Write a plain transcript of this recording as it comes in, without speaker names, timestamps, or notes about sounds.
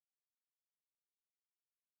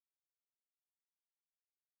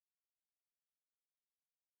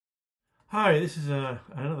Hi, this is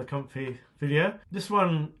another Comfy video. This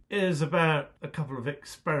one is about a couple of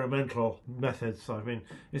experimental methods.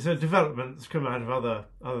 It's a development that's come out of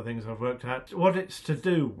other things I've worked at. What it's to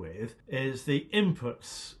do with is the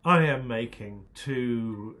inputs I am making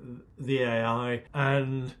to the AI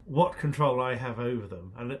and what control I have over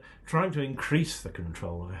them, and trying to increase the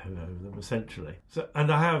control I have over them, essentially.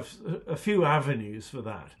 And I have a few avenues for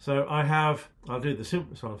that. So I'll do the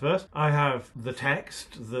simplest one first. I have the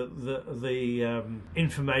text, the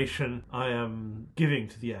information I am giving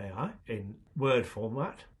to the AI in Word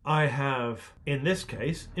format. I have, in this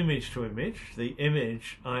case, image to image. The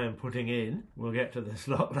image I am putting in, we'll get to this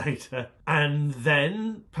a lot later. And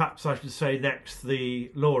then, perhaps I should say next,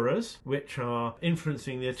 the LoRa's, which are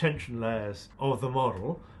influencing the attention layers of the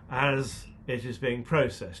model as it is being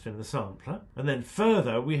processed in the sampler. And then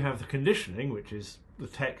further, we have the conditioning, which is the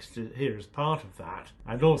text here as part of that.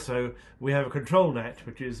 And also, we have a control net,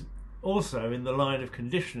 which is also in the line of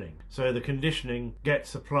conditioning. So the conditioning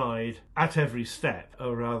gets applied at every step,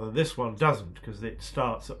 or rather this one doesn't, because it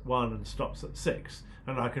starts at 1 and stops at 6,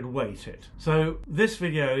 and I can weight it. So this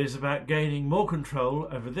video is about gaining more control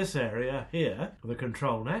over this area here, the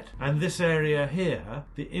control net, and this area here,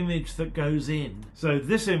 the image that goes in. So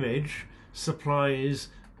this image supplies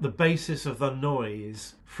the basis of the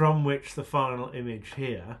noise from which the final image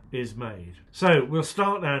here is made. So we'll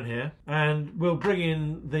start down here and we'll bring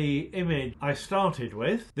in the image I started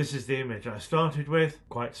with. This is the image I started with,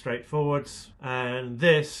 quite straightforward. And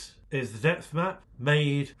this is the depth map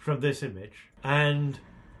made from this image. And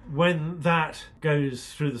when that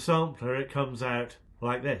goes through the sampler, it comes out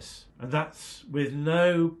like this. And that's with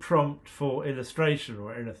no prompt for illustration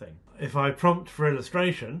or anything. If I prompt for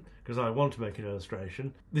illustration, because I want to make an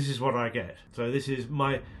illustration, this is what I get. So this is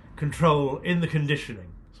my control in the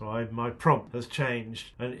conditioning. So my prompt has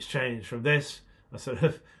changed, and it's changed from this, a sort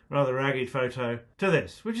of rather ragged photo, to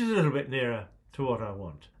this, which is a little bit nearer to what I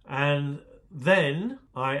want. And then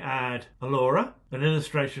I add a LoRa, an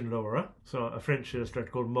illustration LoRa, so a French illustrator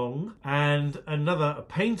called Mong, and a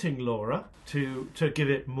painting LoRa to give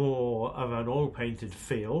it more of an oil-painted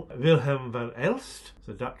feel. Wilhelm van Elst,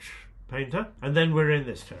 the Dutch painter. And then we're in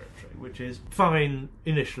this territory, which is fine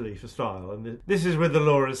initially for style. And this is with the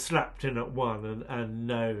LoRa's slapped in at 1 and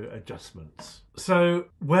no adjustments. So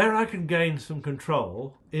where I can gain some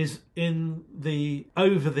control is in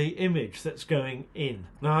over the image that's going in.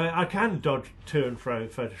 Now I can dodge to and fro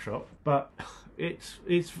Photoshop, but it's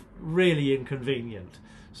really inconvenient.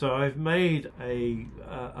 So I've made a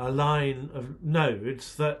line of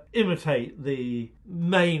nodes that imitate the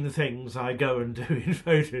main things I go and do in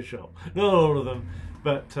Photoshop. Not all of them,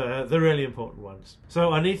 but the really important ones.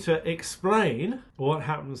 So I need to explain what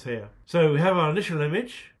happens here. So we have our initial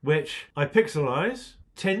image, which I pixelize,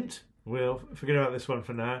 tint, we'll forget about this one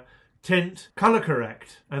for now, tint, color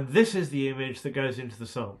correct, and this is the image that goes into the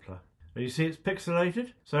sampler. And you see it's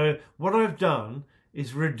pixelated? So what I've done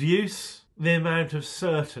is reduce the amount of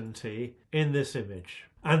certainty in this image.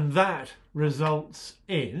 And that results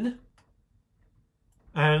in,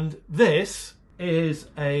 and this is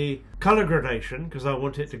a color gradation, because I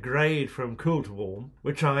want it to grade from cool to warm,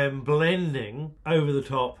 which I am blending over the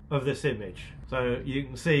top of this image. So you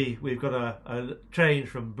can see we've got a change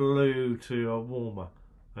from blue to a warmer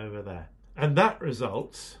over there. And that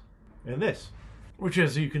results in this, which,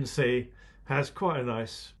 as you can see, has quite a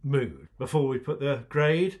nice mood. Before we put the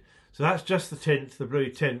grade, so that's just the tint, the blue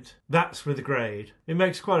tint, that's with the grade. It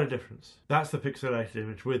makes quite a difference. That's the pixelated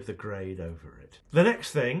image with the grade over it. The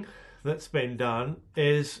next thing that's been done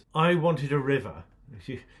is I wanted a river.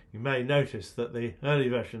 You may notice that the early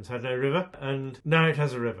versions had no river, and now it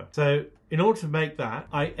has a river. So in order to make that,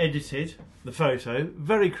 I edited the photo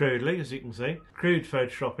very crudely, as you can see. Crude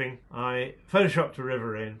photoshopping. I photoshopped a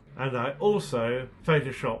river in, and I also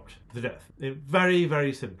photoshopped the depth. Very,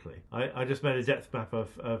 very simply. I just made a depth map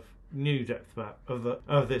of new depth map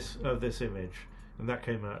of this image. And that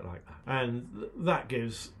came out like that. And that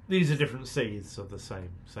gives, these are different seeds of the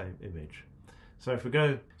same image. So if we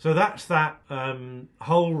go, so that's that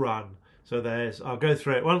whole run. So I'll go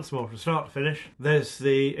through it once more from start to finish. There's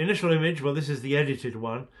the initial image, well this is the edited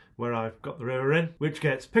one, where I've got the river in, which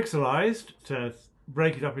gets pixelized to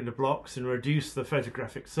break it up into blocks and reduce the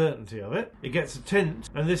photographic certainty of it. It gets a tint,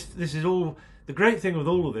 and this is all. The great thing with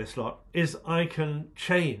all of this lot is I can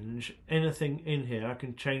change anything in here. I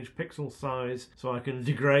can change pixel size, so I can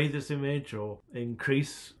degrade this image or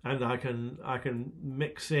increase, and I can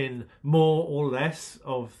mix in more or less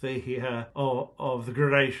of the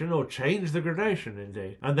gradation, or change the gradation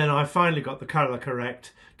indeed. And then I finally got the color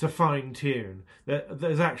correct to fine tune.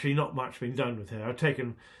 There's actually not much been done with here. I've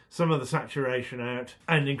taken some of the saturation out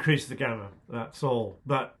and increase the gamma. That's all.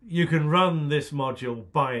 But you can run this module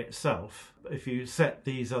by itself if you set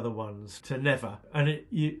these other ones to never, and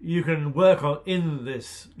you can work on in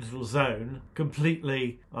this little zone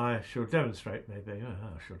completely. I shall demonstrate maybe.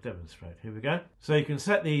 Oh, I shall demonstrate. Here we go. So you can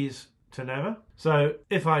set these to never. So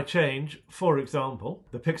if I change, for example,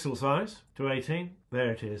 the pixel size to 18,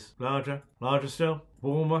 there it is. Larger, larger still,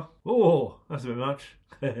 warmer. Oh, that's a bit much.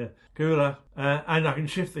 Cooler. And I can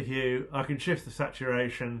shift the hue, I can shift the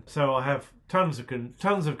saturation, so I have tons of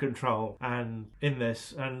control and in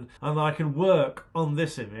this, and I can work on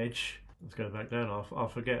this image. Let's go back down. I'll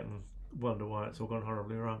forget and wonder why it's all gone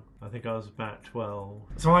horribly wrong. I think I was about 12.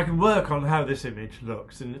 So I can work on how this image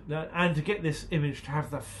looks and to get this image to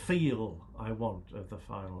have the feel I want of the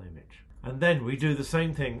final image. And then we do the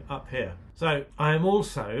same thing up here. So I am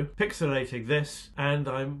also pixelating this, and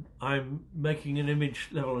I'm making an image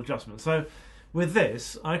level adjustment. So with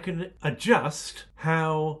this, I can adjust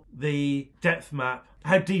how the depth map,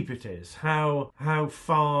 how deep it is, how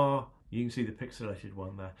far. You can see the pixelated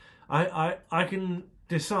one there. I can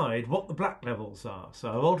decide what the black levels are.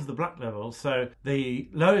 So I've altered the black levels. So the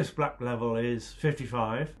lowest black level is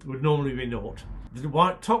 55, would normally be 0.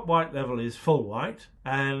 The top white level is full white,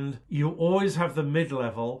 and you always have the mid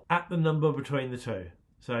level at the number between the two.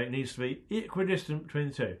 So it needs to be equidistant between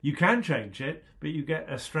the two. You can change it, but you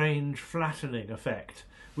get a strange flattening effect,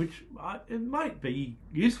 which it might be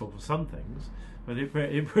useful for some things, but it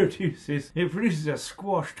produces a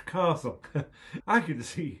squashed castle. I can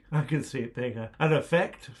see it being an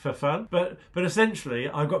effect for fun, but essentially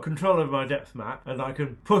I've got control over my depth map, and I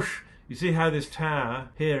can push. You see how this tower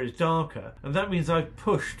here is darker, and that means I've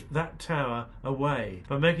pushed that tower away.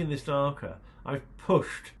 By making this darker, I've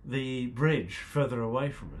pushed the bridge further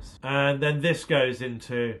away from us. And then this goes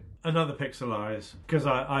into another pixelize, because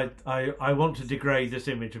I want to degrade this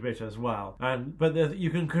image a bit as well. But you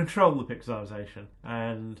can control the pixelization,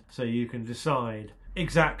 and so you can decide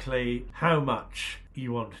exactly how much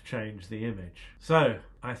you want to change the image. So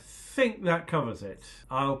I think that covers it.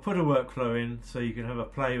 I'll put a workflow in so you can have a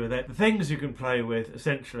play with it. The things you can play with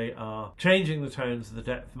essentially are changing the tones of the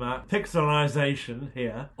depth map, pixelization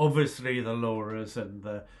here, obviously the LoRa's and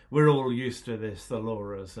we're all used to this, the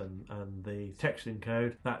LoRa's and the text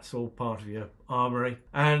encode. That's all part of your armory.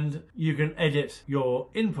 And you can edit your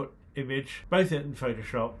input image both in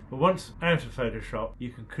Photoshop, but once out of Photoshop you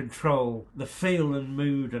can control the feel and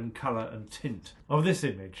mood and colour and tint of this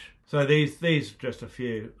image. So these are just a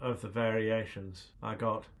few of the variations I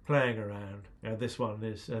got playing around. This one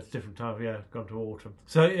is a different time of year, gone to autumn.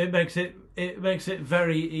 So it makes it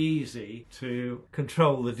very easy to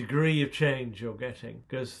control the degree of change you're getting,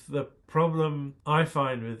 because the problem I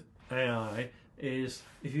find with AI is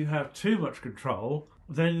if you have too much control,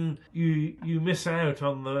 then you miss out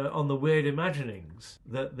on the weird imaginings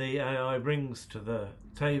that the AI brings to the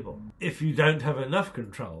table. If you don't have enough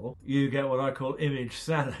control, you get what I call image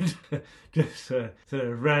salad, just sort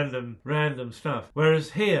of random stuff.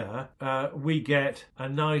 Whereas here we get a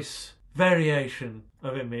nice variation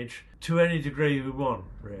of image to any degree we want,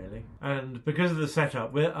 really. And because of the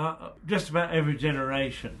setup, we're just about every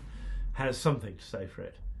generation has something to say for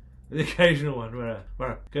it. The occasional one where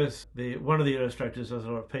because one of the illustrators does a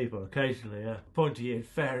lot of people, occasionally a pointy-eared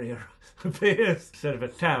fairy appears instead of a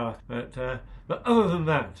tower. But other than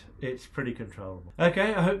that, it's pretty controllable.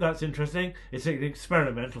 Okay, I hope that's interesting. It's an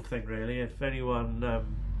experimental thing, really. If anyone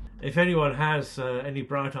has any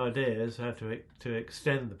bright ideas how to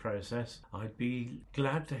extend the process, I'd be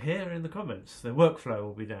glad to hear in the comments. The workflow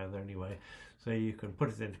will be down there anyway, so you can put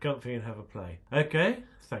it into Comfy and have a play. Okay,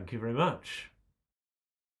 thank you very much.